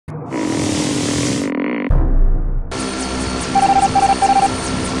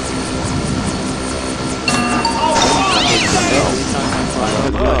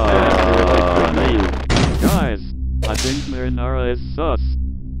marinara is sus.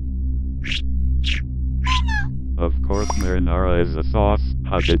 Of course marinara is a sauce.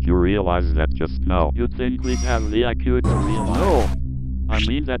 How did you realize that just now? You think we'd have the IQ to realize? No! I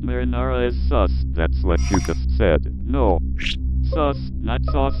mean that marinara is sus. That's what you just said. No. Sus, not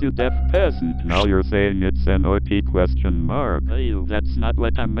sauce, you deaf peasant. Now you're saying it's an OP question mark. Ew, that's not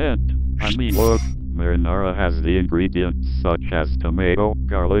what I meant. I mean, look, marinara has the ingredients such as tomato,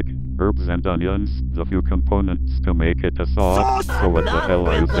 garlic, herbs and onions, the few components to make it a sauce. So what the hell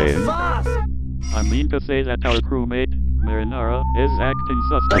are you saying? I mean to say that our crewmate, marinara, is acting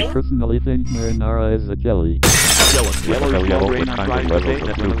sus. I personally think marinara is a jelly. Yellow grain on Friday today,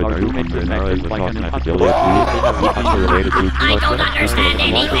 that's one of our roommates is acting like an impossible. I don't understand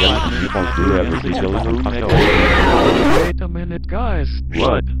anything. Wait a minute, guys.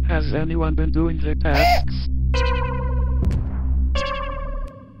 What? Has anyone been doing their tasks?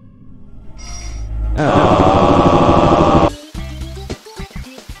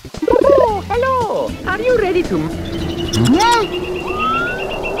 Oh, hello! Are you ready to...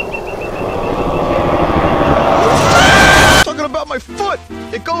 Talking about my foot!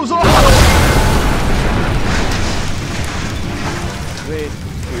 It goes off! Wait,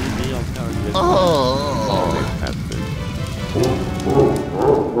 Oh!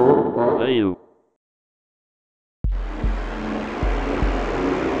 Hey you.